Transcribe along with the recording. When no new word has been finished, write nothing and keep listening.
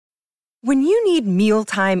When you need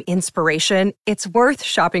mealtime inspiration, it's worth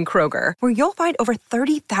shopping Kroger, where you'll find over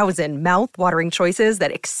 30,000 mouth-watering choices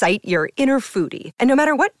that excite your inner foodie. And no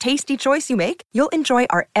matter what tasty choice you make, you'll enjoy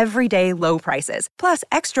our everyday low prices, plus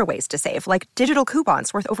extra ways to save, like digital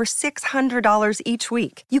coupons worth over $600 each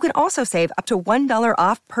week. You can also save up to $1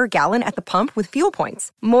 off per gallon at the pump with fuel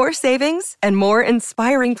points. More savings and more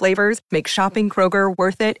inspiring flavors make shopping Kroger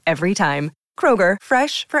worth it every time. Kroger,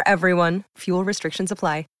 fresh for everyone. Fuel restrictions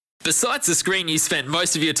apply. Besides the screen you spent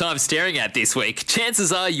most of your time staring at this week,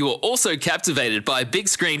 chances are you were also captivated by a big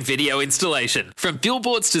screen video installation. From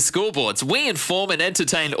billboards to scoreboards, we inform and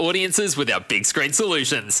entertain audiences with our big screen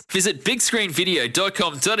solutions. Visit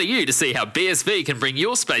bigscreenvideo.com.au to see how BSV can bring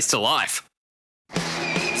your space to life.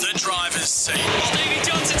 The driver's seat. Stevie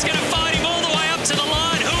Johnson's going to fight him all the way up to the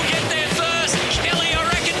line. Who'll get there first? Kelly, I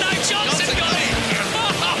reckon. No, Johnson got it.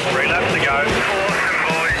 3 laps to go.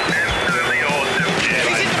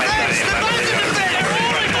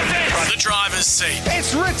 The driver's seat.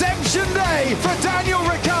 It's redemption day for Daniel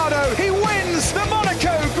Ricciardo. He wins the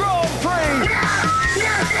Monaco Grand Prix.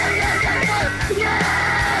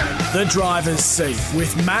 The driver's seat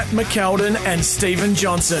with Matt McKeldin and Stephen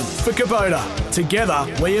Johnson for Kubota. Together,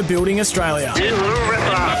 we are building Australia.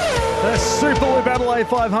 The Superloop Adelaide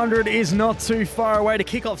 500 is not too far away to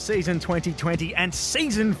kick off season 2020, and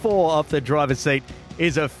season 4 of the driver's seat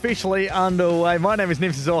is officially underway. My name is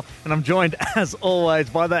Nim Sizor, and I'm joined, as always,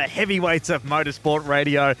 by the heavyweights of motorsport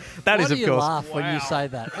radio. That Why is, do of you course, laugh when you say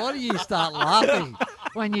that? Why do you start laughing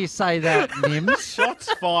when you say that, Nims?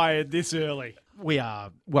 Shots fired this early. We are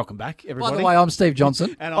welcome back, everybody. By the way, I'm Steve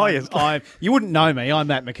Johnson. And yes. You wouldn't know me. I'm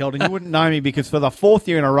Matt McKeldin. You wouldn't know me because for the 4th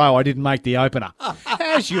year in a row, I didn't make the opener.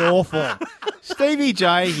 How's your form? Stevie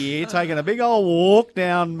J here, taking a big old walk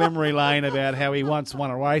down memory lane about how he once won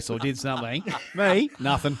a race or did something. Me,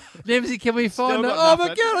 nothing. Nimsy, can we find Still it? got Oh,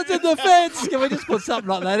 nothing. McKellen's in the fence. Can we just put something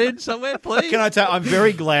like that in somewhere, please? Can I tell you, I'm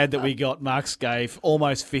very glad that we got Mark Scaife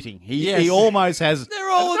almost fitting. Yes. He almost has... They're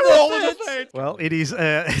all in the fence. well,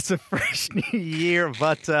 it's a fresh new year,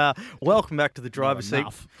 but welcome back to the driver's seat.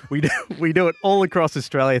 enough. We do it all across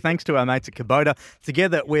Australia, thanks to our mates at Kubota.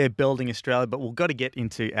 Together, we're building Australia, but we've got to get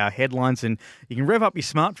into our headlines, and you can rev up your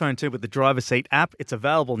smartphone too with the driver's seat app. It's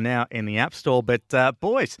available now in the App Store. But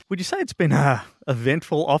boys, would you say it's been a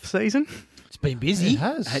eventful off-season? It's been busy. It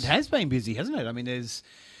has. It has been busy, hasn't it? I mean, there's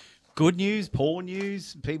good news, poor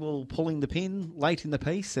news, people pulling the pin late in the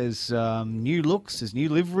piece. There's new looks, there's new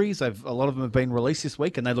liveries. A lot of them have been released this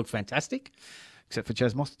week, and they look fantastic, except for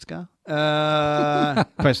Chaz Mostert's car.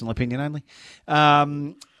 Personal opinion only.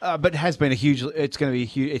 But it has been a huge. It's going to be a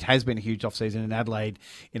huge. It has been a huge off season in Adelaide.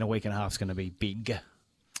 In a week and a half, is going to be big.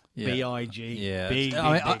 Yeah. B-I-G. Yeah. Big.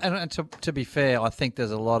 And to be fair, I think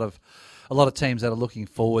there's a lot of teams that are looking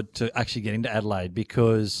forward to actually getting to Adelaide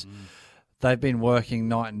because they've been working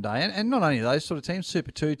night and day. And not only those sort of teams, Super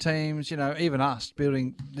 2 teams, even us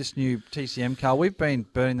building this new TCM car, we've been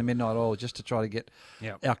burning the midnight oil just to try to get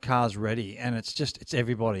our cars ready. And it's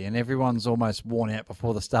everybody. And everyone's almost worn out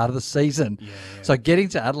before the start of the season. Yeah. So getting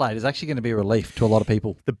to Adelaide is actually going to be a relief to a lot of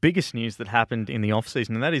people. The biggest news that happened in the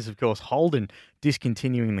off-season, and that is, of course, Holden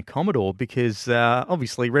discontinuing the Commodore because,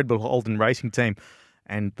 obviously, Red Bull Holden Racing Team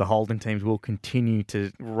and the Holden teams will continue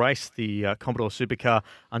to race the Commodore Supercar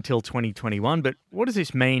until 2021. But what does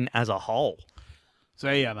this mean as a whole?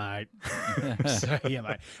 See ya, mate. See ya,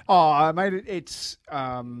 mate. Oh, mate, it's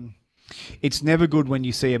never good when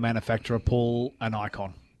you see a manufacturer pull an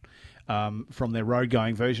icon from their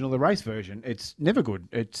road-going version or the race version. It's never good.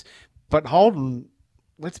 But Holden,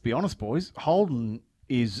 let's be honest, boys, Holden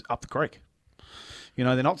is up the creek.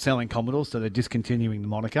 They're not selling Commodores, so they're discontinuing the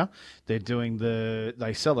moniker. They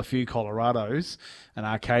sell a few Colorados and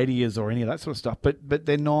Arcadias or any of that sort of stuff, but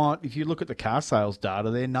they're not, if you look at the car sales data,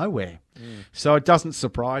 they're nowhere. So it doesn't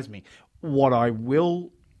surprise me. What I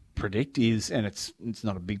will predict is, and it's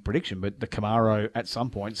not a big prediction, but the Camaro at some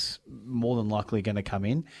point's more than likely going to come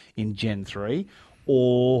in Gen 3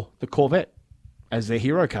 or the Corvette as their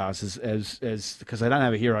hero cars, as because they don't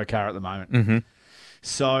have a hero car at the moment. Mm-hmm.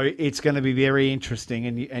 So it's going to be very interesting,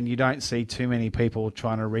 and you don't see too many people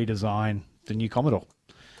trying to redesign the new Commodore.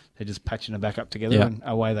 They're just patching them back up together, and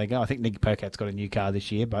away they go. I think Nick Percat's got a new car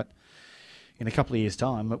this year, but in a couple of years'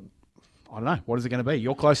 time, I don't know. What is it going to be?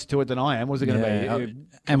 You're closer to it than I am. What is it going to be?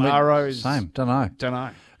 Camaro's same. Don't know.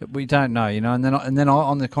 We don't know, and then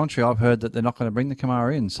on the contrary, I've heard that they're not going to bring the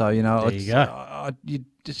Camaro in. So there you go.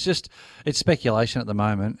 It's speculation at the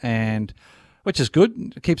moment, and which is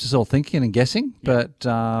good. It keeps us all thinking and guessing. Yeah. But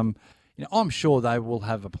I'm sure they will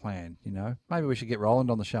have a plan. Maybe we should get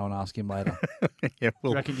Roland on the show and ask him later. You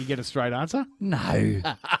reckon you get a straight answer? No.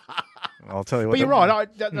 I'll tell you what. But you're right.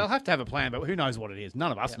 They'll have to have a plan, but who knows what it is?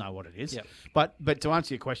 None of us know what it is. Yep. But to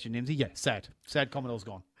answer your question, Nimsy, yeah, sad. Sad Commodore's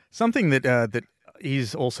gone. Something that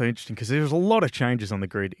is also interesting because there's a lot of changes on the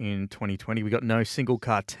grid in 2020. We got no single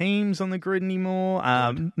car teams on the grid anymore.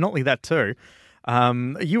 Not only that too.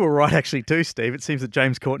 You were right actually too, Steve. It seems that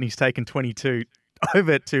James Courtney's taken 22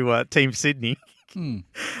 over to Team Sydney.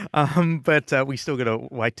 But we still got to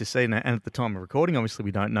wait to see. And at the time of recording, obviously,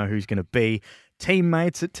 we don't know who's going to be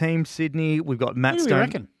teammates at Team Sydney. We've got Matt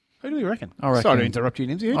Stone. Who do we reckon? I reckon. Sorry to interrupt you,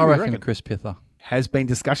 Nimsy. Who do I we reckon Chris Pither. Has been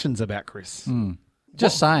discussions about Chris.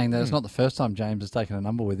 Just saying that it's not the first time James has taken a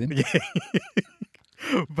number with him.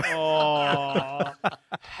 Oh,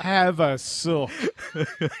 have a sook.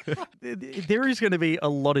 There is going to be a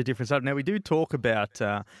lot of difference. Now, we do talk about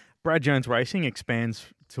Brad Jones Racing expands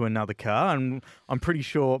to another car, and I'm pretty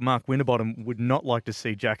sure Mark Winterbottom would not like to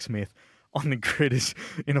see Jack Smith on the grid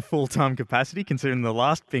in a full-time capacity, considering the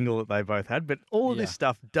last bingle that they both had. But all of this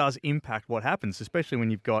stuff does impact what happens, especially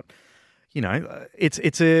when you've got,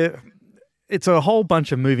 it's a whole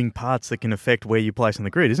bunch of moving parts that can affect where you place on the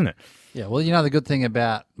grid, isn't it? Yeah, well, the good thing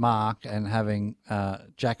about Mark and having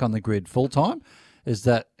Jack on the grid full-time is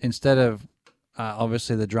that instead of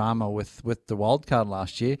obviously the drama with the wild card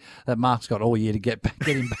last year, that Mark's got all year to get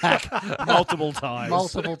him back multiple times.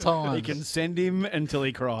 Multiple times. He can send him until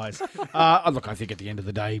he cries. Look, I think at the end of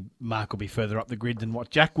the day, Mark will be further up the grid than what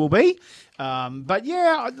Jack will be. But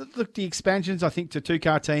yeah, look, the expansions, I think, to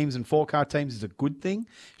 2-car teams and 4-car teams is a good thing.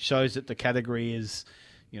 Shows that the category is,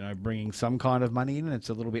 bringing some kind of money in, and it's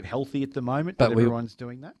a little bit healthy at the moment, but everyone's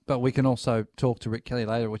doing that. But we can also talk to Rick Kelly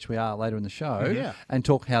later, which we are later in the show, and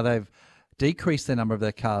talk how they've decreased the number of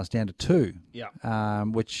their cars down to 2. Yeah.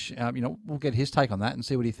 Which we'll get his take on that and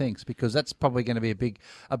see what he thinks, because that's probably going to be a big.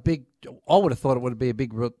 I would have thought it would be a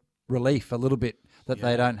big relief a little bit that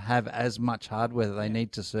they don't have as much hardware that they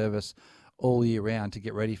need to service all year round to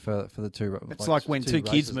get ready for the two. It's like when two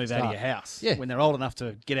kids move out of your house. Yeah. When they're old enough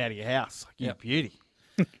to get out of your house. Like, beauty.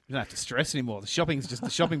 You don't have to stress anymore. The shopping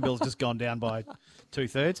bill's just gone down by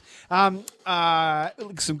 2/3.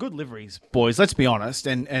 Some good liveries, boys. Let's be honest,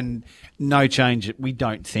 and no change. We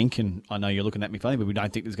don't think, and I know you're looking at me funny, but we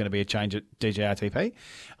don't think there's going to be a change at DJRTP.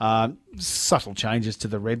 Subtle changes to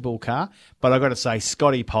the Red Bull car, but I got to say,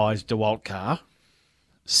 Scotty Pye's DeWalt car,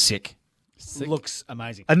 sick. Looks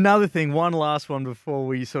amazing. Another thing, one last one before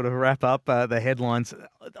we sort of wrap up the headlines.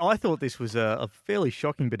 I thought this was a fairly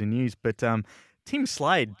shocking bit of news, but Tim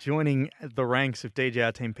Slade joining the ranks of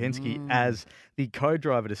DJR Team Penske as the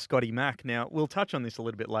co-driver to Scotty Mack. Now, we'll touch on this a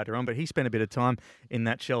little bit later on, but he spent a bit of time in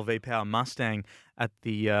that Shell V-Power Mustang at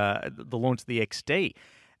the launch of the XD.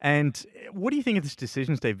 And what do you think of this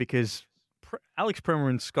decision, Steve? Because Alex Premer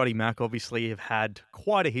and Scotty Mack obviously have had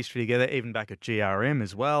quite a history together, even back at GRM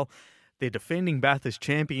as well. They're defending Bathurst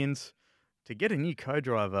champions. To get a new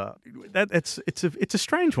co-driver, it's a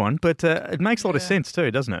strange one, but it makes a lot of sense too,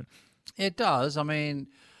 doesn't it? It does. I mean,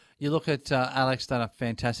 you look at Alex done a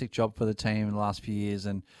fantastic job for the team in the last few years,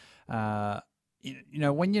 and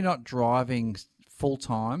when you're not driving full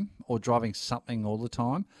time or driving something all the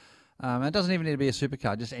time, it doesn't even need to be a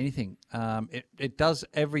supercar, just anything. It does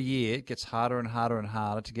every year. It gets harder and harder and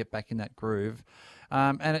harder to get back in that groove,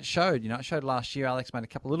 and it showed. It showed last year. Alex made a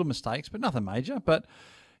couple of little mistakes, but nothing major. But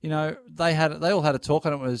they all had a talk,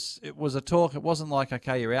 and it was a talk. It wasn't like,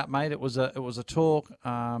 okay, you're out, mate. It was a talk.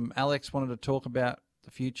 Alex wanted to talk about the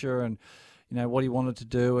future and what he wanted to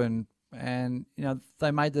do, and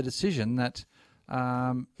they made the decision that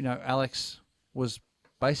Alex was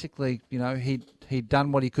basically he'd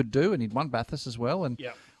done what he could do, and he'd won Bathurst as well, and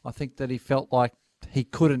I think that he felt like he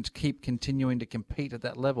couldn't keep continuing to compete at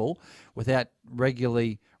that level without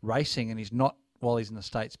regularly racing, and he's not while he's in the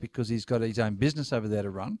States because he's got his own business over there to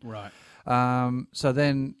run. Right. So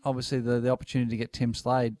then, obviously, the opportunity to get Tim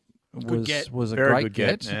Slade was a Very great good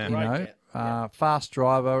get. Yeah. Fast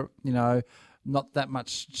driver, not that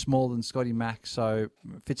much smaller than Scotty Mack, so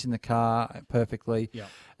fits in the car perfectly. Yeah.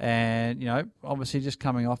 And, obviously just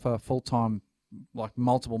coming off a full-time, like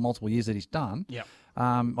multiple years that he's done. Yeah.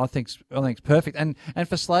 I think it's perfect. And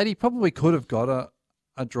for Slade, he probably could have got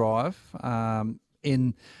a drive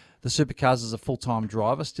in the supercars as a full-time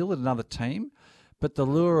driver, still at another team. But the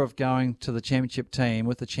lure of going to the championship team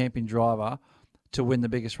with the champion driver to win the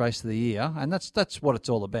biggest race of the year, and that's what it's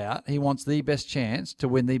all about. He wants the best chance to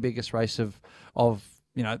win the biggest race of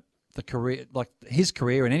the career, like his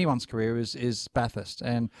career and anyone's career is Bathurst,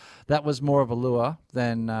 and that was more of a lure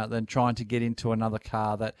than trying to get into another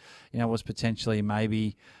car that was potentially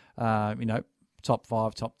maybe top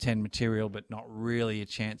 5, top 10 material, but not really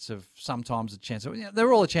they're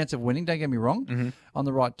all a chance of winning. Don't get me wrong, on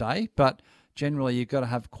the right day, but generally you've got to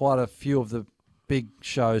have quite a few of the big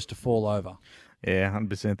shows to fall over. Yeah,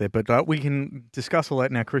 100% there. But we can discuss all that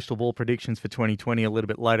in our crystal ball predictions for 2020 a little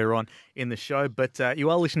bit later on in the show. But you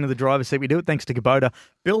are listening to The Driver's Seat. We do it thanks to Kubota,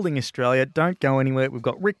 Building Australia. Don't go anywhere. We've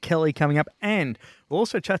got Rick Kelly coming up, and we'll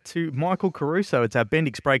also chat to Michael Caruso. It's our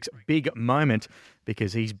Bendix Breaks big moment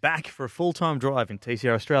because he's back for a full-time drive in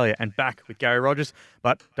TCR Australia and back with Gary Rogers.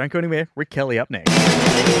 But don't go anywhere. Rick Kelly up next.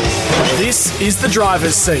 This is The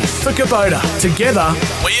Driver's Seat for Kubota. Together,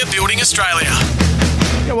 we are building Australia.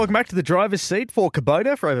 Yeah, welcome back to The Driver's Seat for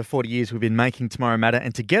Kubota. For over 40 years, we've been making tomorrow matter,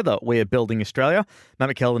 and together we are building Australia.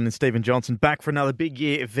 Matt McKeldin and Stephen Johnson back for another big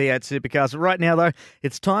year of V8 Supercars. Right now, though,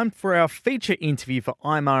 it's time for our feature interview for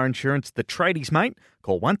IMAR Insurance, the tradies mate.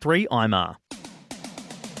 Call 13-IMAR.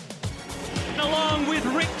 Along with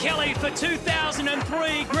Rick Kelly for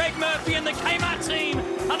 2003, Greg Murphy and the Kmart team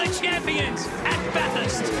are the champions at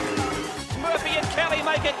Bathurst. Murphy and Kelly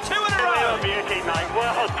make it 2 in a row. Beauty, mate.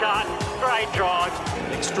 Well done. Great drive.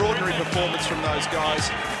 Extraordinary performance from those guys.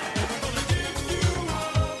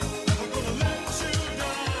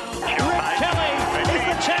 Rick Kelly is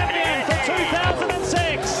the champion for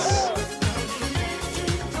 2006.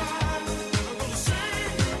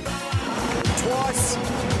 Twice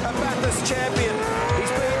a Bathurst champion.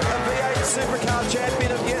 He's been a V8 Supercar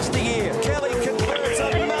champion of yesteryear. Kelly converts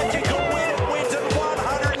a magical win, wins at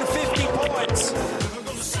 150 points.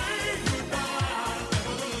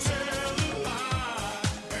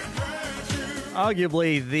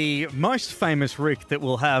 Arguably the most famous Rick that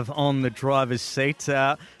we'll have on the driver's seat.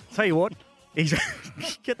 Tell you what, he's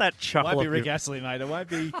get that It chuckle. won't be off Rick your- Astley, mate. It won't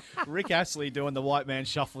be Rick Astley doing the white man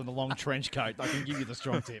shuffle in the long trench coat. I can give you the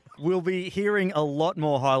strong tip. We'll be hearing a lot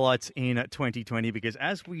more highlights in 2020 because,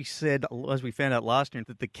 as we found out last year,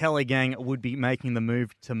 that the Kelly gang would be making the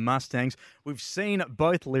move to Mustangs. We've seen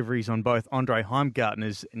both liveries on both Andre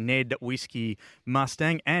Heimgartner's Ned Whiskey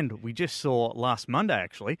Mustang, and we just saw last Monday,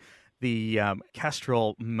 actually, the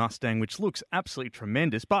Castrol Mustang, which looks absolutely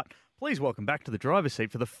tremendous. But please welcome back to the driver's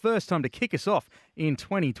seat for the first time to kick us off in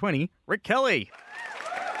 2020, Rick Kelly.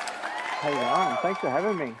 Hey, Ryan, thanks for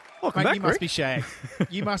having me. Welcome Mate, back, you must Rick. be shagged.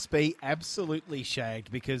 You must be absolutely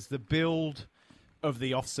shagged because the build of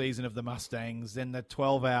the off-season of the Mustangs, then the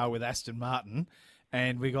 12-hour with Aston Martin,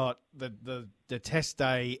 and we got the test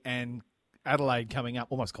day and Adelaide coming up.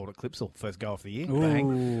 Almost called it Clipsal, first go of the year.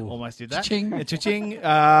 Bang. Almost did that. Cha-ching. Yeah, cha-ching.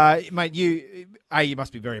 Mate, you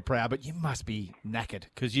must be very proud, but you must be knackered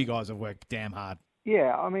because you guys have worked damn hard.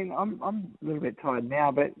 Yeah, I mean, I'm a little bit tired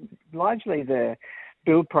now, but largely the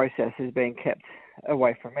build process is being kept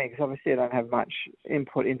away from me because obviously I don't have much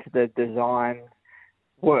input into the design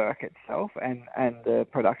work itself and the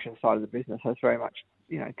production side of the business. So it's very much,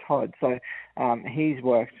 Todd. So he's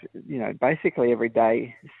worked, basically every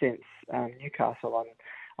day since Newcastle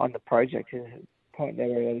on the project. His point there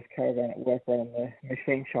where his caravan at work around the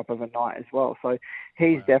machine shop overnight as well. So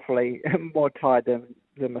he's definitely more tired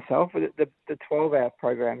than myself. The 12-hour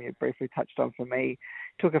program you briefly touched on for me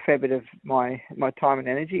took a fair bit of my time and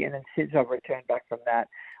energy, and then since I've returned back from that,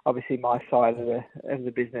 obviously my side of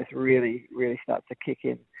the business really starts to kick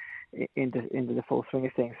into the full swing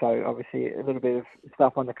of things. So obviously a little bit of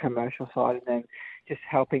stuff on the commercial side, and then just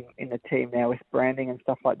helping in the team now with branding and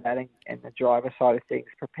stuff like that, and the driver side of things,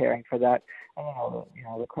 preparing for that, and then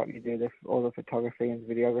all the crap you do, all the photography and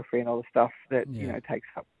videography and all the stuff that takes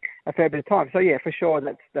up a fair bit of time. So yeah, for sure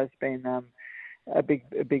that's been a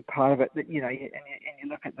big part of it. That you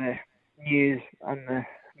look at the news on the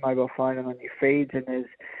mobile phone and on your feeds, and there's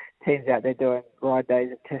teams out there doing ride days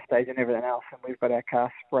and test days and everything else, and we've got our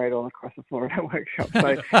car sprayed all across the floor of our workshop.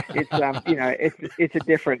 So it's a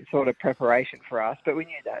different sort of preparation for us. But we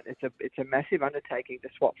knew that it's a massive undertaking to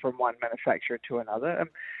swap from one manufacturer to another.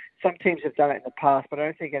 Some teams have done it in the past, but I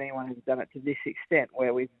don't think anyone has done it to this extent,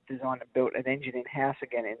 where we've designed and built an engine in house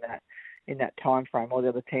again in that time frame. All the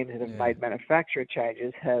other teams that have made manufacturer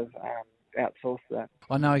changes have outsourced that.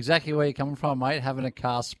 I know exactly where you're coming from, mate, having a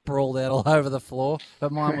car sprawled out all over the floor, but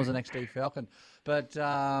mine was an XD Falcon. But,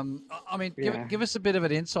 give us a bit of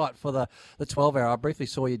an insight for the 12-hour. I briefly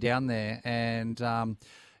saw you down there, and,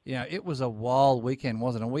 it was a wild weekend,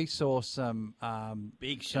 wasn't it? And we saw some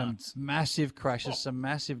Big some shots. massive crashes, some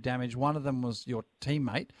massive damage. One of them was your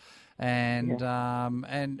teammate, and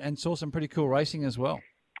saw some pretty cool racing as well.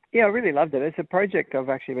 Yeah, I really loved it. It's a project I've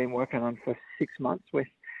actually been working on for 6 months with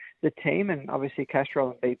the team and obviously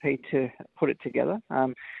Castrol and BP to put it together.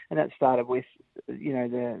 And that started with,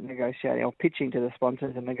 the negotiating or pitching to the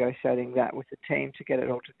sponsors and negotiating that with the team to get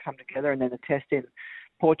it all to come together, and then the test in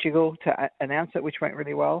Portugal to announce it, which went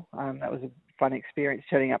really well. That was a fun experience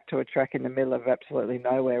turning up to a track in the middle of absolutely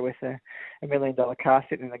nowhere with a $1 million car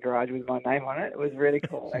sitting in the garage with my name on it. It was really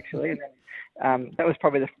cool, actually. And then that was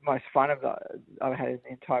probably the most fun I've had in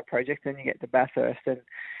the entire project. Then you get to Bathurst and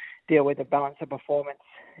deal with the balance of performance,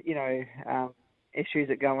 issues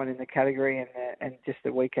that go on in the category, and just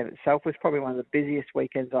the weekend itself was probably one of the busiest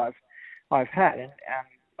weekends I've had. And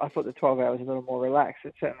I thought the 12 hours was a little more relaxed.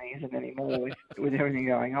 It certainly isn't anymore with everything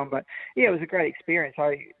going on. But yeah, it was a great experience.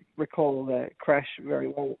 I recall the crash very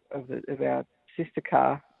well of our sister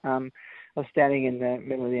car. I was standing in the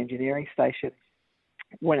middle of the engineering station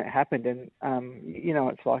when it happened, and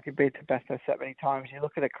it's like you've been to Bathurst that many times. You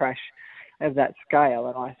look at a crash of that scale,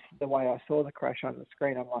 and the way I saw the crash on the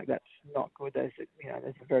screen, I'm like, that's not good. There's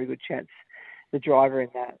a very good chance the driver in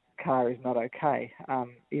that car is not okay.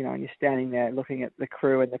 And you're standing there looking at the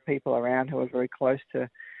crew and the people around who are very close to,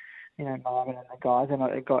 Marvin and the guys, and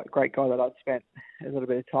a great guy that I'd spent a little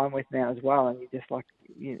bit of time with now as well. And you're just like,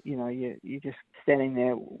 you're just standing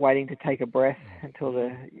there waiting to take a breath until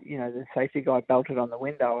the safety guy belted on the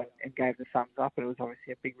window and gave the thumbs up. And it was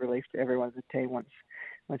obviously a big relief to everyone in the team once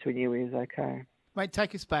we knew he was okay. Mate,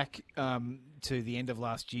 take us back to the end of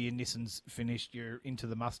last year. Nissan's finished. You're into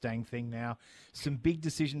the Mustang thing now. Some big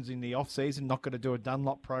decisions in the off-season. Not going to do a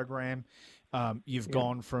Dunlop program. You've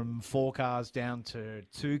gone from 4 cars down to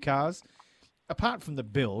 2 cars. Apart from the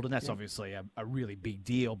build, and that's obviously a really big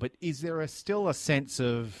deal, but is there still a sense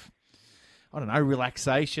of, I don't know,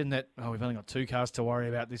 relaxation that, we've only got 2 cars to worry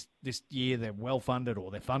about this year. They're well-funded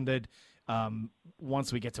or they're funded.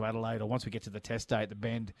 Once we get to Adelaide or once we get to the test day at the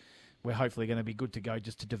Bend, we're hopefully going to be good to go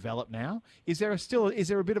just to develop now. Is there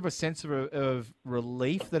a bit of a sense of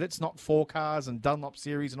relief that it's not 4 cars and Dunlop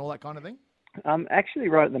series and all that kind of thing? Actually,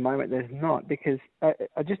 right at the moment, there's not, because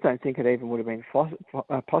I just don't think it even would have been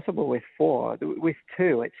possible with 4. With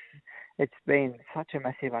 2, it's been such a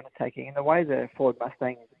massive undertaking. And the way the Ford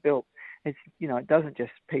Mustang is built, it doesn't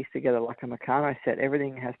just piece together like a Meccano set.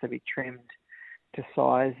 Everything has to be trimmed to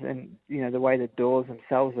size, and the way the doors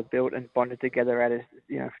themselves are built and bonded together out of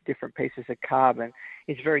different pieces of carbon,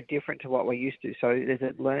 it's very different to what we're used to. So there's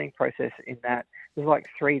a learning process in that. There's like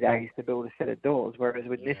 3 days to build a set of doors, whereas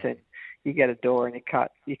with Nissan, you get a door and you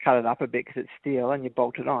cut it up a bit because it's steel, and you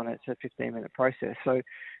bolt it on. It's a 15-minute process. So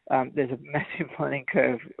there's a massive learning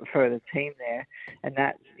curve for the team there, and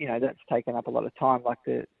that's taken up a lot of time. Like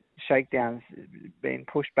the shakedown's been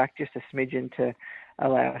pushed back just a smidgen to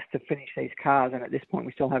allow us to finish these cars, and at this point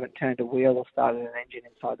we still haven't turned a wheel or started an engine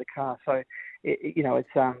inside the car. So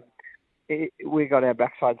we got our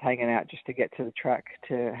backsides hanging out just to get to the track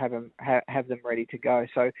to have them ready to go.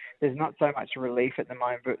 So there's not so much relief at the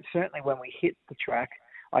moment, but certainly when we hit the track,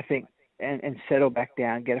 I think, and settle back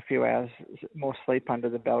down, get a few hours more sleep under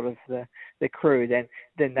the belt of the crew, then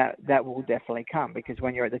that will definitely come, because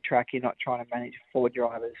when you're at the track, you're not trying to manage 4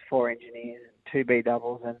 drivers, 4 engineers, and 2 B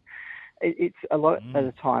doubles, and it's a lot at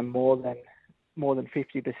a time more than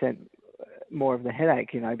 50% more of the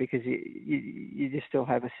headache, because you just still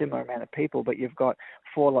have a similar amount of people, but you've got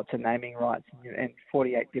 4 lots of naming rights and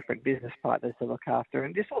 48 different business partners to look after,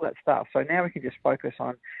 and just all that stuff. So now we can just focus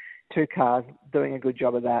on 2 cars, doing a good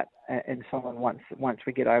job of that, and so on. Once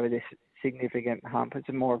we get over this significant hump, it's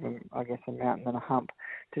more of a mountain than a hump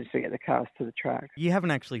to get the cars to the track. You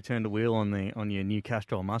haven't actually turned a wheel on your new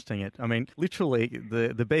Castrol Mustang yet. I mean, literally,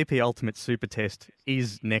 the BP Ultimate Super Test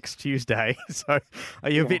is next Tuesday. So, are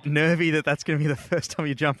you a bit nervy that that's going to be the first time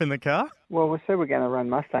you jump in the car? Well, we said we're going to run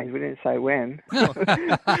Mustangs. We didn't say when.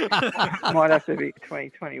 Might have to be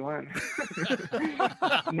 2021.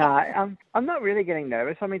 No, I'm not really getting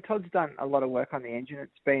nervous. I mean, Todd's done a lot of work on the engine.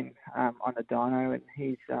 It's been on the dyno, and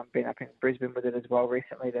he's been up in Brisbane with it as well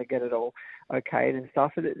recently to get it all okayed and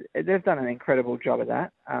stuff. They've done an incredible job of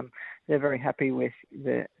that. They're very happy with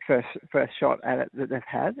the first shot at it that they've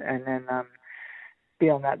had, and then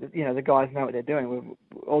beyond that, the guys know what they're doing.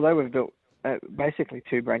 Although we've built basically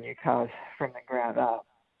 2 brand new cars from the ground up,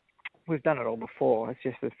 we've done it all before. It's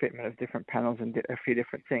just the fitment of different panels and a few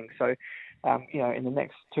different things. So, in the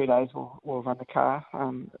next 2 days, we'll run the cars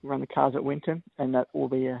at Winton, and that will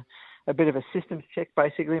be a bit of a systems check,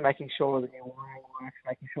 basically, making sure the new wiring works,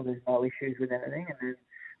 making sure there's no issues with anything, and then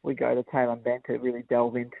we go to Tail and Bend to really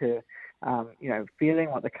delve into, feeling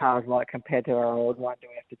what the car's like compared to our old one. Do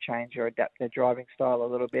we have to change or adapt their driving style a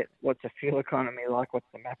little bit? What's the fuel economy like? What's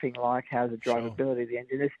the mapping like? How's the drivability of the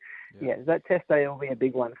engine? That test day will be a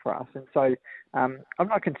big one for us. And so I'm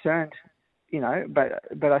not concerned, but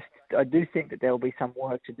I do think that there will be some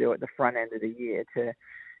work to do at the front end of the year to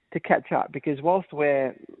catch up, because whilst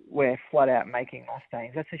we're flat out making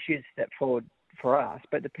Mustangs, that's a huge step forward for us.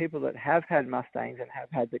 But the people that have had Mustangs and have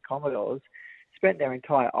had the Commodores spent their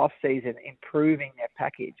entire off-season improving their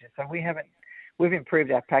package. And so we've improved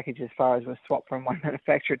our package as far as we've swapped from one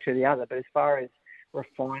manufacturer to the other, but as far as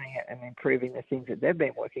refining it and improving the things that they've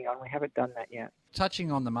been working on, we haven't done that yet.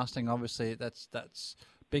 Touching on the Mustang, obviously, that's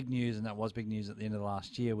big news, and that was big news at the end of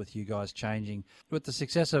last year with you guys changing. With the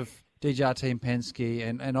success of DJR Team Penske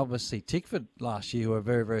and obviously Tickford last year, who are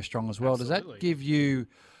very, very strong as well, Absolutely. Does that give you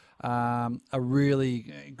a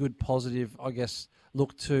really good, positive, I guess,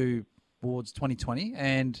 look towards 2020?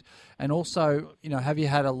 And also, have you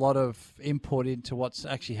had a lot of input into what's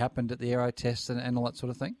actually happened at the aero tests and all that sort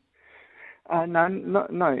of thing? No,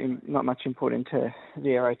 not much input into the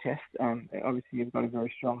aero test. Obviously, you've got a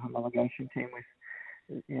very strong homologation team with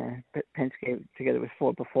Penske together with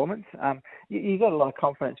Ford Performance. You got a lot of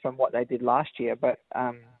confidence from what they did last year, but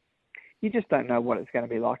you just don't know what it's going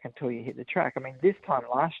to be like until you hit the track. I mean, this time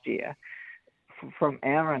last year, from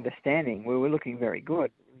our understanding, we were looking very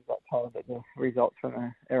good. We got told that the results from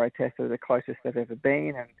the aero test are the closest they've ever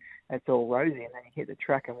been, and it's all rosy. And then you hit the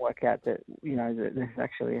track and work out that that there's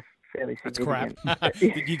actually a fairly significant... That's crap.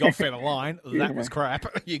 You got fed a line. That was crap.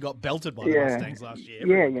 You got belted by the Mustangs last year.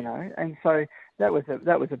 Yeah, and so that was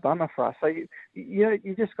a bummer for us. So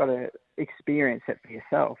you just got to experience it for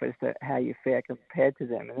yourself as to how you fare compared to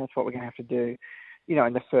them, and that's what we're going to have to do,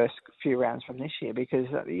 in the first few rounds from this year, because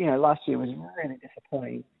last year was really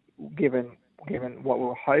disappointing given what we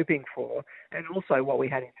were hoping for, and also what we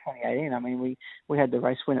had in 2018. I mean, we had the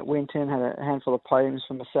race win at Winton, had a handful of podiums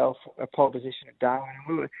for myself, a pole position at Darwin,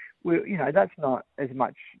 and we that's not as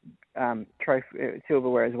much trophy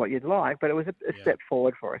silverware as what you'd like, but it was a step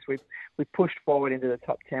forward for us. We pushed forward into the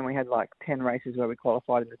top 10. We had like 10 races where we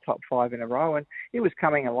qualified in the top 5 in a row, and it was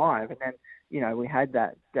coming alive. And then we had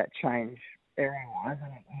that change area-wise,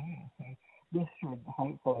 and this should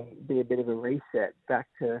hopefully be a bit of a reset back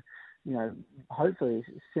to hopefully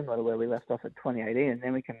similar to where we left off at 2018, and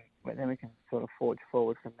then we can sort of forge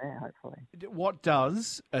forward from there, hopefully. What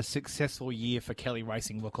does a successful year for Kelly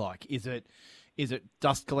Racing look like? Is it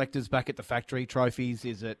dust collectors back at the factory, trophies?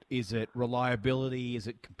 Is it reliability? Is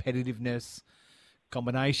it competitiveness?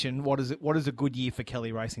 Combination? What does a good year for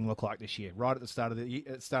Kelly Racing look like this year? Right at the start of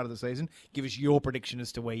the season, give us your prediction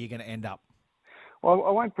as to where you're going to end up. Well,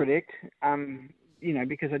 I won't predict,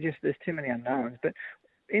 because there's too many unknowns, but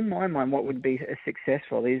in my mind, what would be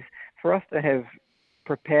successful is for us to have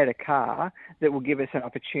prepared a car that will give us an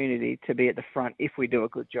opportunity to be at the front if we do a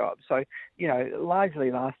good job. So, largely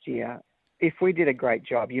last year, if we did a great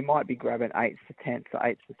job, you might be grabbing 8th to 10th or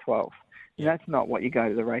 8th to 12th. Yeah. That's not what you go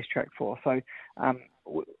to the racetrack for. So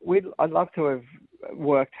I'd love to have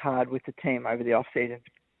worked hard with the team over the off-season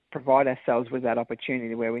to provide ourselves with that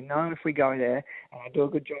opportunity where we know if we go there and I do a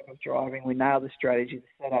good job of driving, we nail the strategy,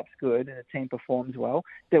 the setup's good, and the team performs well,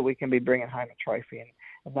 that we can be bringing home a trophy,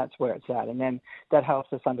 and that's where it's at. And then that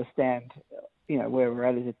helps us understand, where we're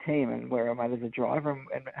at as a team and where I'm at as a driver,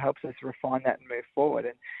 and it helps us refine that and move forward.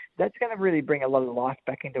 And that's going to really bring a lot of life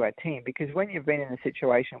back into our team, because when you've been in a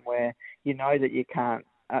situation where you know that you can't,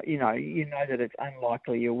 you know that it's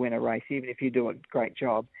unlikely you'll win a race, even if you do a great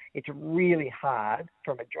job, it's really hard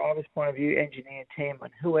from a driver's point of view, engineer, team,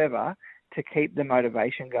 and whoever, to keep the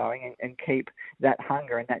motivation going and keep that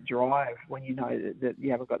hunger and that drive when you know that you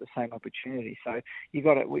haven't got the same opportunity. So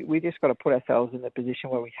we just got to put ourselves in the position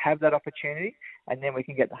where we have that opportunity, and then we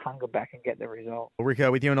can get the hunger back and get the result. Well, Rico,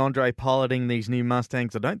 with you and Andre piloting these new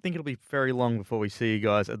Mustangs, I don't think it'll be very long before we see you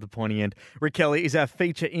guys at the pointy end. Rick Kelly is our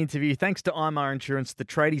feature interview. Thanks to IMAR Insurance, the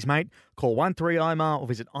tradies, mate. Call 13IMAR or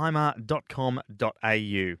visit imar.com.au.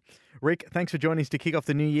 Rick, thanks for joining us to kick off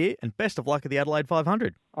the new year, and best of luck at the Adelaide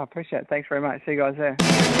 500. I appreciate it. Thanks very much. See you guys there.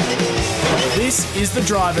 This is the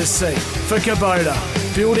driver's seat for Kubota,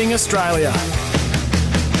 building Australia.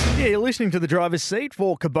 Yeah, you're listening to the driver's seat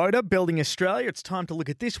for Kubota, building Australia. It's time to look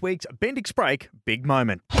at this week's Bendix Brake big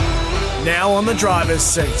moment. Now on the driver's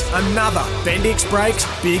seat, another Bendix Brakes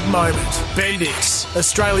big moment. Bendix,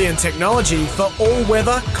 Australian technology for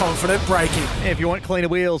all-weather confident braking. Yeah, if you want cleaner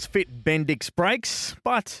wheels, fit Bendix Brakes.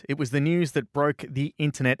 But it was the news that broke the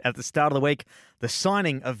internet at the start of the week, the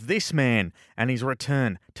signing of this man and his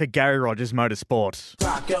return to Gary Rogers Motorsport.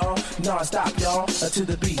 Rock, y'all, non-stop, y'all, to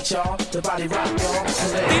the beach, y'all, the body rock, y'all.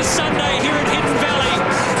 This Sunday here at Hidden Valley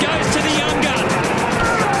goes to the young gun.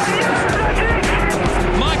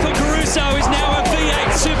 Michael Caruso is now a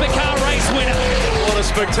V8 Supercar race winner. What a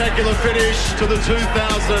spectacular finish to the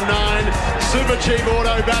 2009 Super Cheap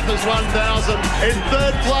Auto Bathurst 1000. In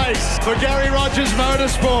third place for Gary Rogers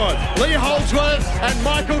Motorsport, Lee Holdsworth and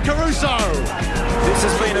Michael Caruso. This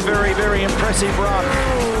has been a very, very impressive run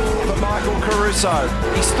for Michael Caruso.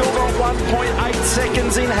 He's still got 1.8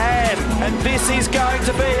 seconds in hand, and And this is going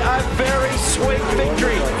to be a very sweet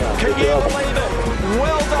victory. Can you believe it?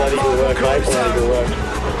 Well done, Michael Caruso.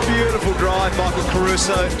 Beautiful drive, Michael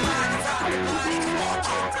Caruso.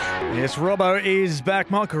 Yes, Robbo is back.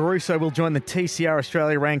 Michael Caruso will join the TCR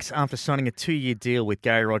Australia ranks after signing a 2-year deal with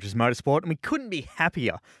Gary Rogers Motorsport, and we couldn't be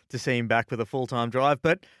happier to see him back with a full-time drive.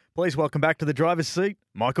 But please welcome back to the driver's seat,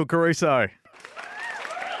 Michael Caruso.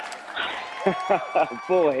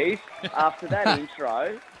 Boys, after that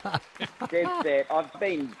intro, dead set. I've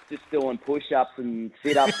been just doing push-ups and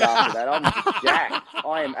sit-ups after that. I'm just jacked.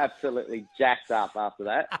 I am absolutely jacked up after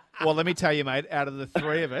that. Well, let me tell you, mate, out of the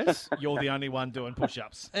three of us, you're the only one doing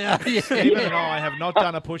push-ups. Yeah. Stephen and I have not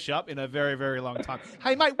done a push-up in a very, very long time.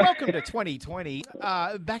 Hey, mate, welcome to 2020.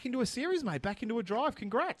 Back into a series, mate. Back into a drive.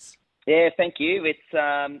 Congrats. Yeah, thank you. It's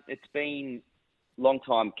been long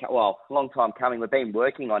time coming. We've been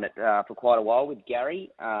working on it for quite a while with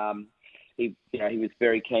Gary. He was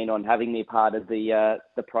very keen on having me part of the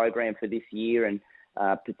program for this year, and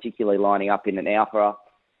particularly lining up in an Alpha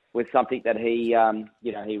was something that he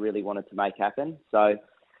really wanted to make happen. So,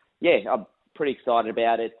 yeah, I'm pretty excited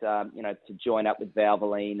about it. To join up with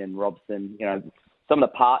Valvoline and Robson, some of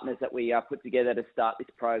the partners that we put together to start this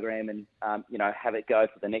program and, have it go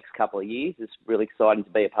for the next couple of years is really exciting to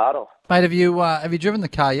be a part of. Mate, have you driven the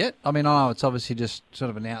car yet? I mean, I know it's obviously just sort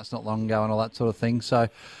of announced not long ago and all that sort of thing. So,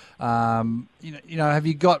 have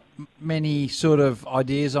you got many sort of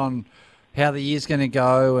ideas on how the year's going to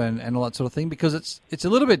go and all that sort of thing? Because it's a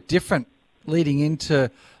little bit different leading into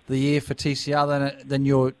the year for TCR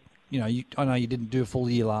than I know you didn't do a full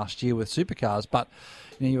year last year with supercars, but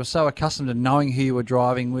you were so accustomed to knowing who you were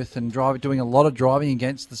driving with and doing a lot of driving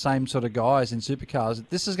against the same sort of guys in supercars.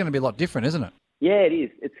 This is going to be a lot different, isn't it? Yeah, it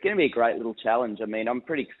is. It's going to be a great little challenge. I mean, I'm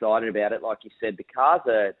pretty excited about it. Like you said, the cars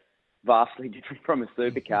are vastly different from a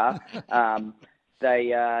supercar.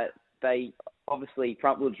 They obviously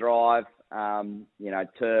front-wheel drive,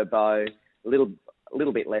 turbo, a little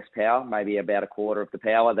bit less power, maybe about a quarter of the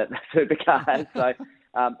power that the supercar has. So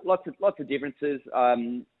lots of differences.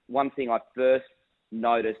 One thing I first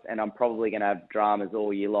noticed, and I'm probably going to have dramas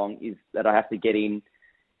all year long, is that I have to get in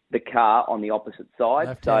the car on the opposite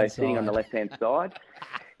side. Sitting on the left-hand side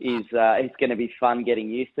is it's going to be fun getting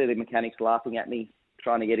used to. The mechanics laughing at me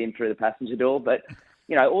trying to get in through the passenger door. But,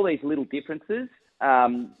 all these little differences,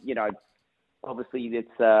 obviously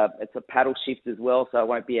it's a paddle shift as well, so I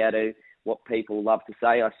won't be able to, what people love to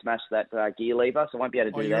say, I smashed that gear lever, so I won't be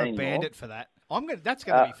able to do that anymore. You're a bandit for that. That's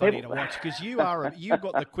going to be funny to watch because you've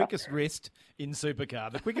got the quickest wrist in supercar.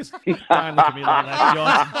 The quickest. Don't look at me like that,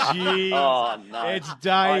 John. Jeez. Oh, no. It's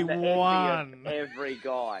day one. Every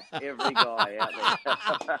guy out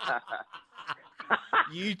there.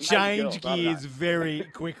 You change gears very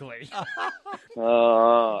quickly.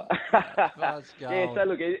 Oh. Let's go. Yeah, so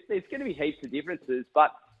look, there's going to be heaps of differences,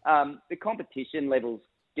 but the competition levels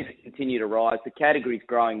continue to rise. The category's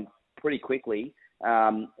growing pretty quickly,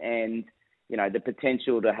 and the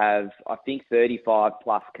potential to have, I think, 35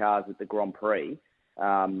 plus cars at the Grand Prix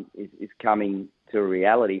is coming to a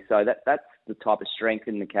reality. So that's the type of strength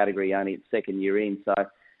in the category only its second year in. So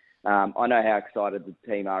I know how excited the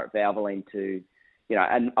team are at Valvoline to,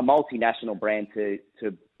 and a multinational brand to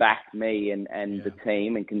back me and the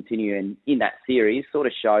team and continue in that series sort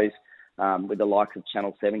of shows with the likes of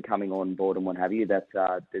Channel 7 coming on board and what have you, that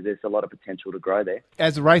there's a lot of potential to grow there.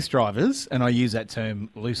 As race drivers, and I use that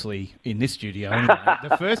term loosely in this studio anyway,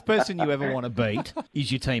 the first person you ever want to beat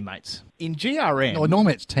is your teammates. In GRM... Well,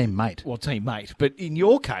 normally it's teammate. Well, teammate. But in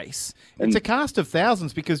your case, it's a cast of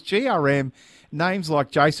thousands because GRM... Names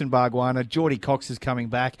like Jason Bargwanna, Geordie Cox is coming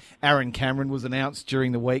back, Aaron Cameron was announced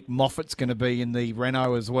during the week, Moffat's going to be in the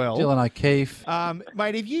Renault as well. Dylan O'Keefe.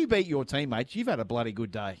 Mate, if you beat your teammates, you've had a bloody good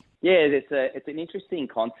day. Yeah, it's an interesting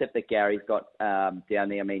concept that Gary's got down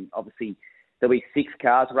there. I mean, obviously there'll be 6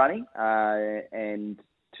 cars running and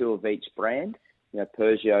 2 of each brand,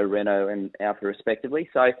 Peugeot, Renault and Alfa respectively.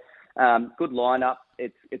 So good lineup.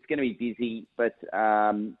 It's going to be busy, but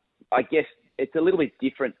I guess it's a little bit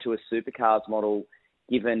different to a supercars model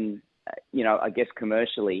given, I guess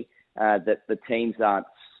commercially that the teams aren't,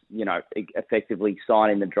 effectively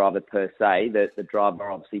signing the driver per se. The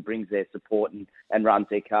driver obviously brings their support and runs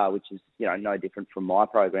their car, which is, no different from my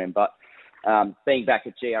program. But being back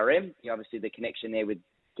at GRM, obviously the connection there with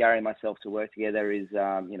Gary and myself to work together is,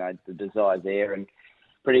 the desire there, and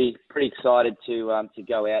pretty excited to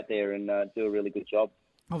go out there and do a really good job.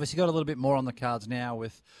 Obviously got a little bit more on the cards now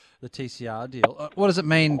with the TCR deal. What does it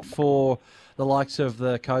mean for the likes of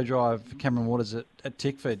the co-drive Cameron Waters at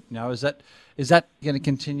Tickford? Is that going to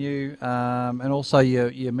continue? And also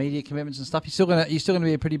your media commitments and stuff. You still going to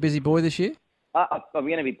be a pretty busy boy this year? I'm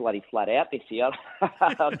going to be bloody flat out this year.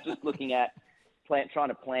 I was just looking at trying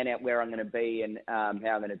to plan out where I'm going to be and how I'm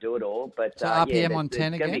going to do it all. But so RPM on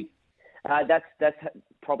 10 again? That's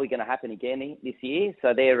probably going to happen again this year.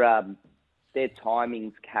 So their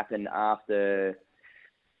timings happen after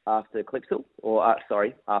Clipsal, or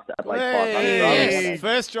after Adelaide 500. Hey,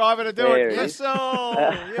 first driver to do it. Yes,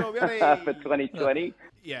 for 2020.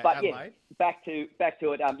 Yeah, but Adelaide. back to it.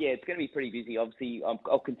 It's going to be pretty busy. Obviously,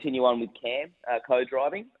 I'll continue on with Cam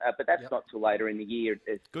co-driving, but that's not till later in the year.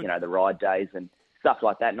 There's the ride days and stuff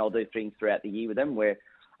like that, and I'll do things throughout the year with them. Where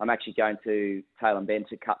I'm actually going to Tail and Bend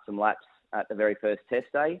to cut some laps at the very first test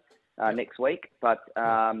day next week. But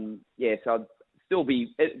so I'll still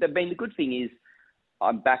be. The good thing is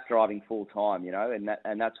I'm back driving full time, and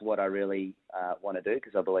that's what I really want to do,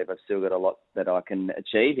 because I believe I've still got a lot that I can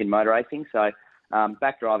achieve in motor racing. So.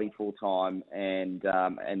 Back driving full time, and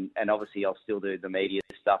obviously I'll still do the media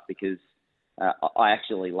stuff because I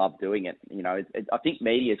actually love doing it. I think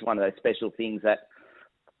media is one of those special things that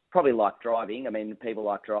probably like driving. I mean, people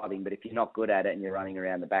like driving, but if you're not good at it and you're running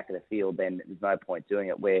around the back of the field, then there's no point doing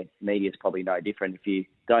it. Where media is probably no different. If you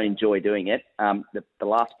don't enjoy doing it, the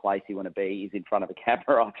last place you want to be is in front of a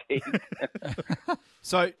camera, I think.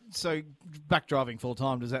 So back driving full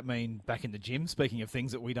time, does that mean back in the gym? Speaking of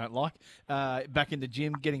things that we don't like, back in the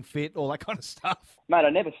gym, getting fit, all that kind of stuff? Mate, I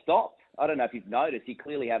never stopped. I don't know if you've noticed. You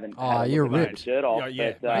clearly haven't. You're ripped. The shirt off.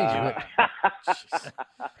 Yeah.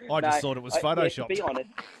 But, I just thought it was photoshopped. To be honest.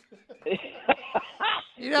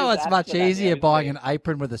 It's much easier buying an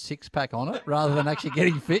apron with a six-pack on it rather than actually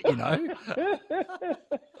getting fit,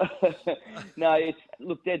 No,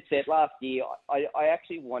 look, dead set. Last year, I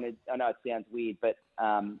actually wanted, I know it sounds weird, but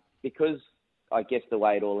because I guess the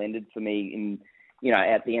way it all ended for me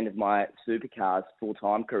at the end of my supercars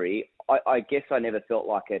full-time career, I guess I never felt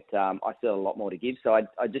like it. I still had a lot more to give, so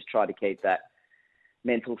I just tried to keep that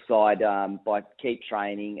mental side by keep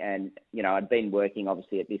training, and I'd been working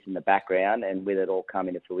obviously at this in the background, and with it all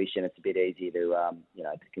coming to fruition, it's a bit easier to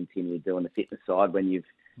to continue doing the fitness side when you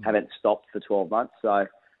haven't stopped for 12 months. So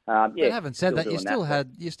But having said that, you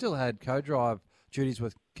still had co-drive duties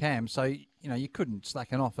with Cam, so you couldn't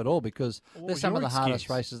slacken off at all, because there's some of the hardest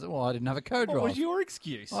races that I didn't have a co-drive. What was your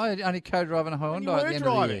excuse? I only co-drive in a Hyundai at the end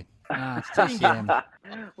of the year. It's TCM.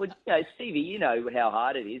 Well, Stevie, you know how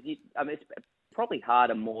hard it is. It's probably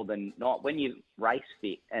harder more than not when you race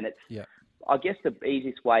fit, and it's. I guess the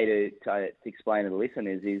easiest way to explain to the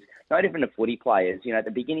listeners is no different to footy players. At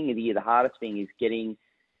the beginning of the year, the hardest thing is getting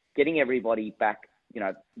everybody back,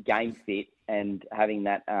 game fit, and having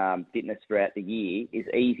that fitness throughout the year is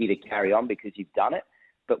easy to carry on because you've done it.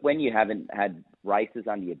 But when you haven't had races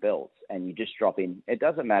under your belts and you just drop in, it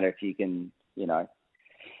doesn't matter if you can,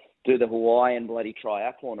 do the Hawaiian bloody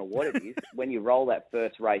triathlon or what it is. When you roll that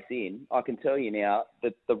first race in, I can tell you now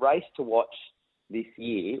that the race to watch this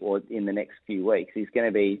year or in the next few weeks is going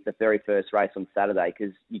to be the very first race on Saturday,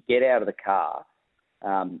 because you get out of the car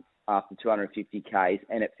after 250 Ks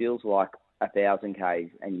and it feels like 1,000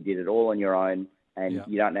 Ks, and you did it all on your own, and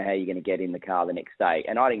you don't know how you're going to get in the car the next day.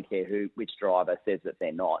 And I don't care which driver says that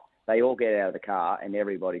they're not. They all get out of the car and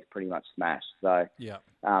everybody's pretty much smashed. So,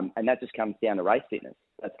 and that just comes down to race fitness.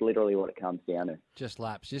 That's literally what it comes down to. Just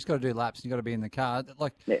laps. You just got to do laps, and you got to be in the car.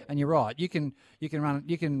 And you're right. You can run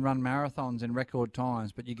marathons in record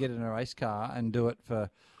times, but you get in a race car and do it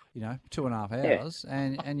for 2.5 hours,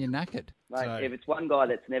 and you're knackered. Mate, if it's one guy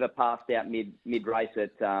that's never passed out mid race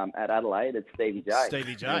at Adelaide, it's Stevie J.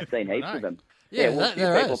 Stevie J. I've seen heaps of them. Yeah,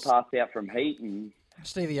 people passed out from heat, and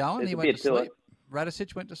Stevie Owen, he went to sleep.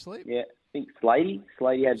 Radicic went to sleep. Yeah, I think Slady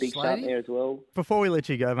had a big start there as well. Before we let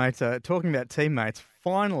you go, mate, talking about teammates,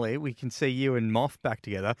 finally we can see you and Moff back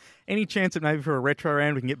together. Any chance that maybe for a retro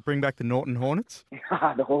round we can bring back the Norton Hornets?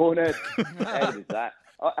 The Hornets. How good is that?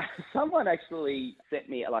 Someone actually sent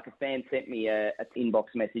me, a fan sent me an inbox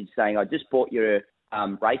message saying, I just bought your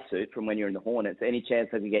race suit from when you're in the Hornets. Any chance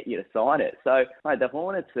I could get you to sign it? So, mate, the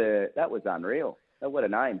Hornets, that was unreal. What a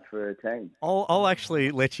name for a team. I'll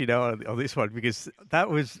actually let you know on this one, because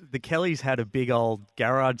the Kellys had a big old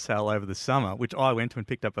garage sale over the summer, which I went to and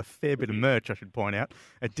picked up a fair bit of merch, I should point out,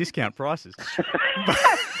 at discount prices.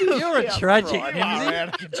 You're a tragic. Out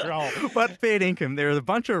of control. But fair income, there are a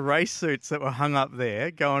bunch of race suits that were hung up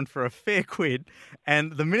there going for a fair quid,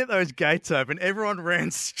 and the minute those gates opened, everyone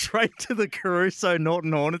ran straight to the Caruso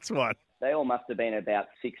Norton Hornets one. they all must have been about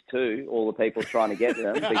 6'2", all the people trying to get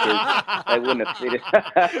them, because they wouldn't have fit it.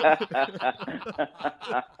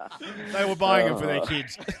 They were buying them for their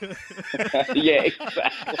kids. Yeah,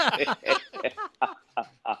 exactly.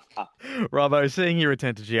 Robbo, seeing you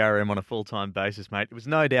return to GRM on a full-time basis, mate, it was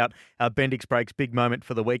no doubt Bendix Break's big moment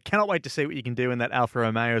for the week. Cannot wait to see what you can do in that Alfa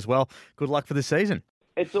Romeo as well. Good luck for the season.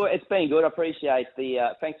 It's been good. I appreciate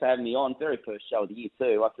the thanks for having me on. Very first show of the year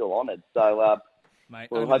too. I feel honoured. So, mate,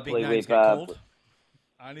 well, only hopefully the big names we've get called.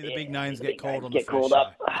 Only the big names get called on the first show.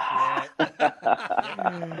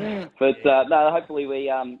 But no, hopefully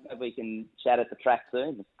we can chat at the track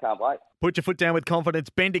soon. Can't wait. Put your foot down with confidence.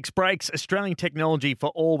 Bendix Brakes, Australian technology for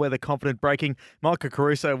all-weather confident braking. Michael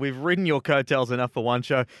Caruso, we've ridden your coattails enough for one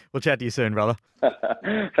show. We'll chat to you soon, brother.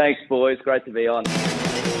 Thanks, boys. Great to be on.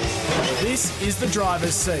 This is the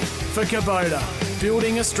driver's seat for Kubota,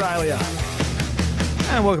 Building Australia.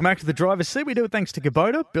 And welcome back to the driver's seat. We do it thanks to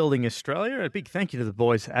Kubota, Building Australia. A big thank you to the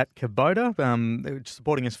boys at Kubota. They're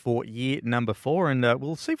supporting us for year number 4, and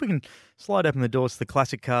we'll see if we can slide open the doors to the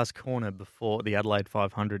Classic Cars Corner before the Adelaide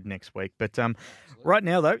 500 next week. But right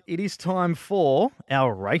now, though, it is time for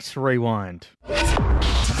our Race Rewind.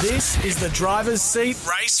 This is the driver's seat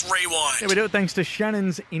Race Rewind. Yeah, we do it thanks to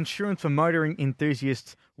Shannon's Insurance for Motoring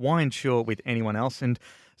Enthusiasts. Why insure with anyone else? And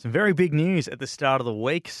some very big news at the start of the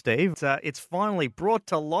week, Steve. It's finally brought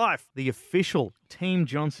to life, the official Team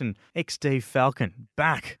Johnson XD Falcon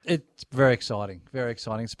back. It's very exciting, very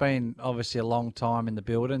exciting. It's been obviously a long time in the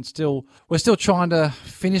build, and we're still trying to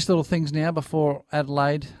finish little things now before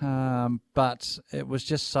Adelaide, but it was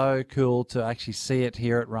just so cool to actually see it,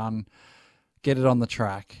 hear it run, get it on the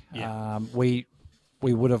track. Yeah. We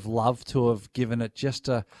would have loved to have given it just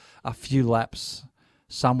a few laps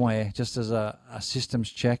somewhere, just as a systems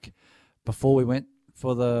check before we went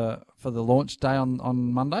for the launch day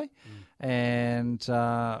on Monday, and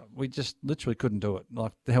we just literally couldn't do it.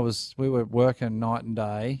 Like we were working night and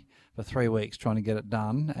day for 3 weeks trying to get it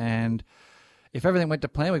done, and if everything went to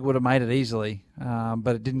plan, we would have made it easily,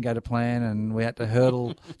 but it didn't go to plan, and we had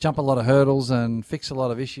to jump a lot of hurdles and fix a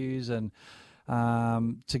lot of issues, and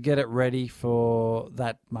to get it ready for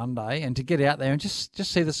that Monday and to get out there and just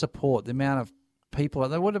see the support, the amount of people.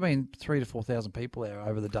 There would have been 3,000 to 4,000 people there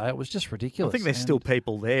over the day. It was just ridiculous. I think there's still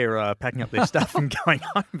people there packing up their stuff and going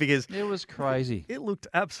home because it was crazy. It looked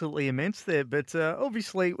absolutely immense there. But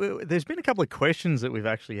obviously, there's been a couple of questions that we've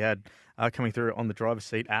actually had coming through on the driver's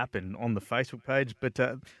seat app and on the Facebook page. But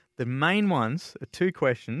the main ones are 2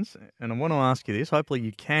 questions, and I want to ask you this. Hopefully,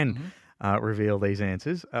 you can reveal these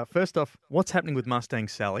answers. First off, what's happening with Mustang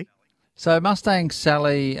Sally? So Mustang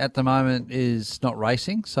Sally at the moment is not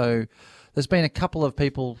racing. So there's been a couple of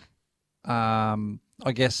people, I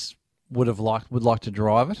guess, would like to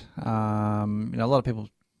drive it. A lot of people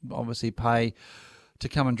obviously pay to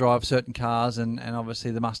come and drive certain cars, and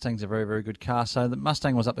obviously the Mustang's a very, very good car. So the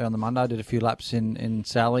Mustang was up there on the Monday, did a few laps in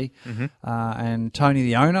Sally, and Tony,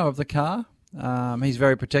 the owner of the car, he's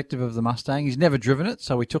very protective of the Mustang. He's never driven it,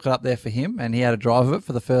 so we took it up there for him, and he had a drive of it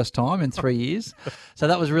for the first time in 3 years. So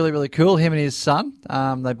that was really, really cool. Him and his son,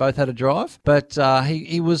 they both had a drive. But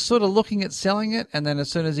he was sort of looking at selling it, and then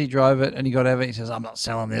as soon as he drove it and he got over it, he says, "I'm not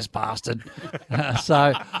selling this bastard."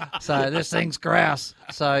 So this thing's grouse.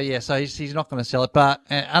 So he's not going to sell it. But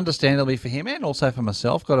understandably for him and also for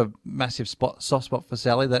myself, got a massive soft spot for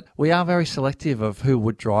Sally, that we are very selective of who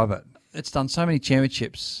would drive it. It's done so many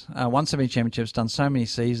championships, won so many championships, done so many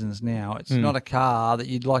seasons now. It's not a car that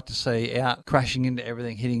you'd like to see out crashing into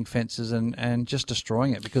everything, hitting fences and just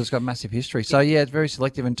destroying it, because it's got massive history. So, yeah, it's very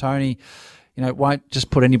selective, and Tony, won't just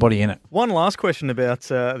put anybody in it. One last question about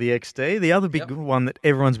the XD. The other big one that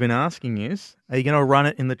everyone's been asking is, are you going to run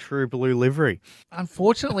it in the True Blue livery?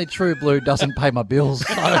 Unfortunately, True Blue doesn't pay my bills.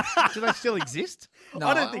 So. Do they still exist? No,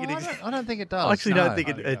 I don't think it exists. I don't think it does. I actually don't think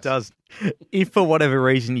it does. If for whatever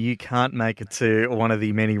reason you can't make it to one of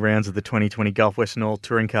the many rounds of the 2020 Gulf Western Oil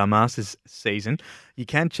Touring Car Masters season, you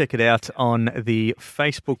can check it out on the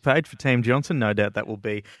Facebook page for Team Johnson. No doubt that will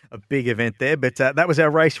be a big event there. But that was our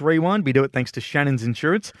Race Rewind. We do it thanks to Shannon's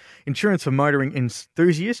Insurance. Insurance for motoring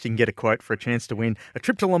enthusiasts. You can get a quote for a chance to win a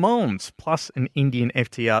trip to Le Mans, plus an Indian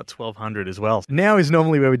FTR 1200 as well. Now is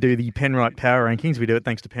normally where we do the Penrite Power Rankings. We do it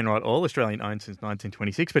thanks to Penrite Oil, Australian owned since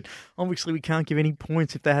 1926. But obviously we can't give any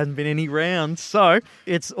points if there hasn't been any rounds. So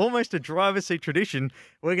it's almost a driver's seat tradition.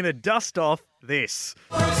 We're going to dust off this.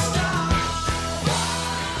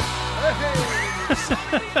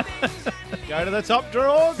 Go to the top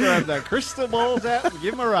drawer, grab the crystal balls out and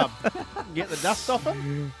give them a rub. Get the dust off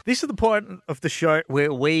them. This is the point of the show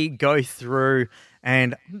where we go through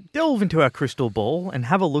and delve into our crystal ball and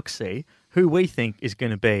have a look-see who we think is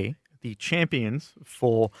going to be the champions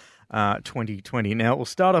for 2020. Now, we'll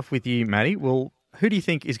start off with you, Matty. Well, who do you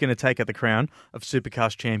think is going to take out the crown of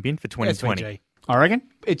Supercars champion for 2020? SVG. I reckon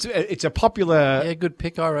it's a popular good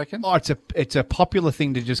pick. I reckon. Oh, it's a popular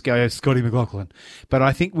thing to just go Scotty McLaughlin, but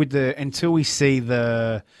I think until we see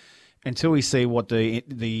what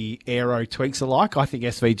the aero tweaks are like, I think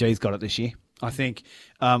SVG's got it this year. I think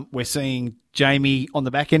we're seeing Jamie on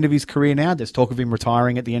the back end of his career now. There's talk of him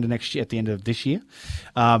retiring at the end of next year, at the end of this year.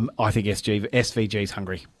 I think SVG's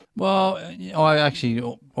hungry. Well, I actually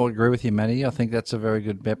all agree with you, Matty. I think that's a very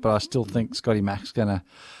good bet, but I still think Scotty Mac's going to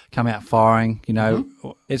come out firing.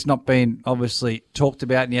 It's not been obviously talked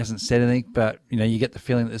about and he hasn't said anything, but, you get the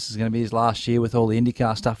feeling that this is going to be his last year with all the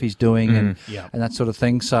IndyCar stuff he's doing and that sort of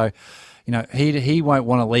thing. So, he won't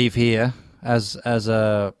want to leave here as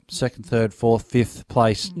a second, third, fourth, fifth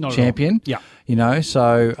place champion.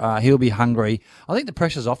 So he'll be hungry. I think the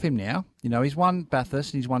pressure's off him now. He's won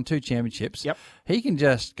Bathurst and he's won 2 championships. Yep. He can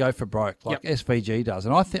just go for broke like SVG does.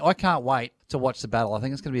 And I can't wait to watch the battle. I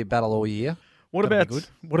think it's going to be a battle all year. What about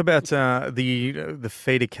the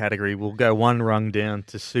feeder category? We'll go one rung down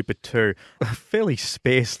to Super 2. A fairly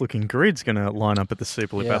sparse-looking grid's going to line up at the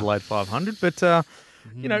Super Loop Adelaide 500, but...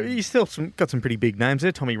 you still got some pretty big names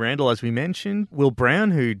there. Tommy Randall, as we mentioned. Will Brown,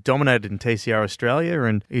 who dominated in TCR Australia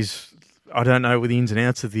and is, I don't know the ins and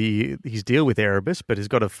outs of his deal with Erebus, but has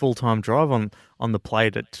got a full-time drive on the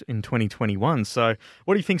plate in 2021. So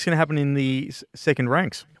what do you think's going to happen in the second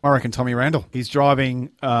ranks? I reckon Tommy Randall. He's driving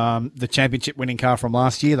the championship-winning car from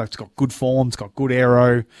last year. It's got good form. It's got good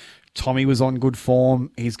aero. Tommy was on good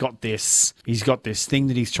form. He's got this thing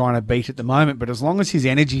that he's trying to beat at the moment. But as long as his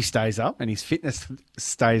energy stays up and his fitness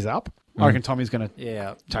stays up, I reckon Tommy's going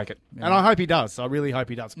to take it. Yeah. And I hope he does. I really hope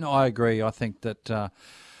he does. No, I agree. I think that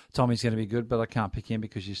Tommy's going to be good, but I can't pick him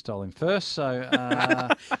because you stole him first. So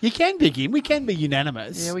you can pick him. We can be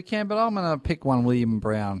unanimous. Yeah, we can. But I'm going to pick one, William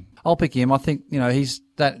Brown. I'll pick him. I think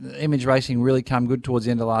that Image Racing really come good towards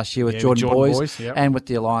the end of last year with Jordan Boys and with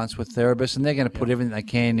the alliance with Erebus, and they're going to put everything they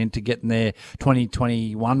can into getting their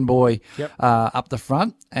 2021 boy up the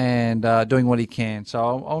front and doing what he can. So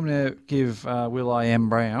I'm going to give Will.i.am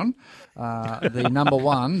Brown the number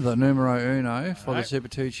one, the numero uno for the Super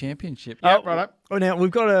 2 Championship. Right up. Oh, now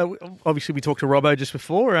we've got obviously we talked to Robbo just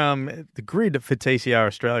before. The grid for TCR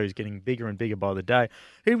Australia is getting bigger and bigger by the day.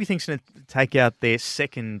 Who do we think's going to take out their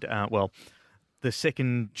second, the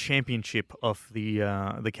second championship of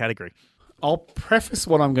the category? I'll preface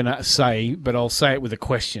what I'm going to say, but I'll say it with a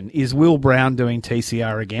question. Is Will Brown doing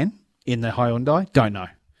TCR again in the Hyundai? Don't know.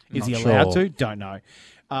 Is he allowed to? Don't know.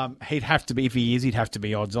 He'd have to be, if he is, he'd have to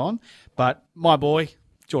be odds on. But my boy,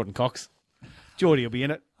 Jordan Cox. Geordie will be in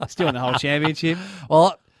it, still in the whole championship.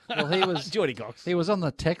 Well, he was Geordie Cox. He was on the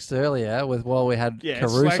text earlier while we had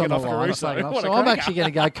Caruso on the line. So I'm actually going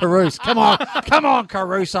to go Caruso. Come on,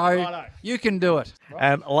 Caruso. You can do it.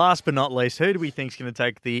 And last but not least, who do we think is going to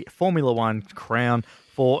take the Formula One crown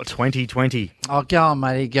for 2020? Oh, go on,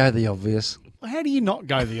 matey. Go the obvious. How do you not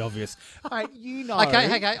go the obvious? Hey,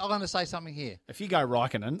 Okay, I'm going to say something here. If you go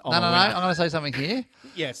Raikkonen, No, I'm going to say something here.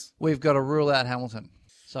 Yes. We've got to rule out Hamilton.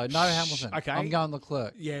 So no Hamilton. Okay. I'm going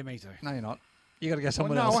Leclerc. Yeah, me too. No, you're not. You got to go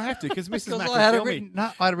someone else. No, I have to because Mrs. Mac I had will kill me. No,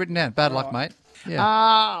 I had it written down. Bad luck, mate.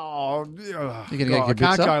 Yeah. You're going to go Kubica? I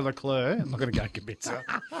can't go Leclerc. I'm not going to go Kubica.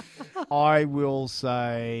 I will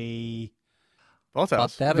say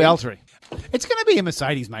Valtteri. It's going to be a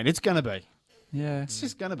Mercedes, mate. It's going to be. Yeah. It's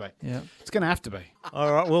just going to be. Yeah. It's going to have to be. All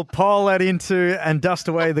right, we'll pile that into and dust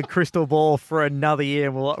away the crystal ball for another year.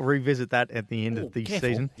 We'll revisit that at the end of the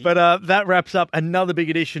season. But that wraps up another big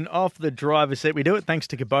edition of the Driver's Seat. We do it thanks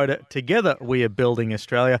to Kubota. Together, we are building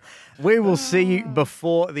Australia. We will see you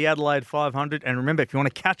before the Adelaide 500. And remember, if you want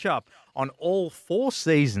to catch up on all 4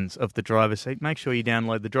 seasons of the Driver's Seat, make sure you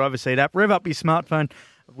download the Driver's Seat app. Rev up your smartphone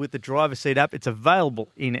with the Driver's Seat app. It's available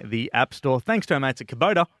in the App Store. Thanks to our mates at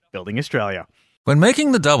Kubota, building Australia. When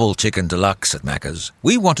making the double chicken deluxe at Macca's,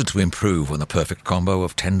 we wanted to improve on the perfect combo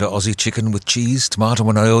of tender Aussie chicken with cheese, tomato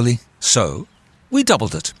and aioli. So, we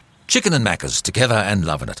doubled it. Chicken and Macca's, together and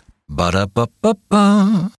loving it.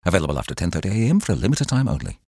 Ba-da-ba-ba-ba. Available after 10:30 a.m. for a limited time only.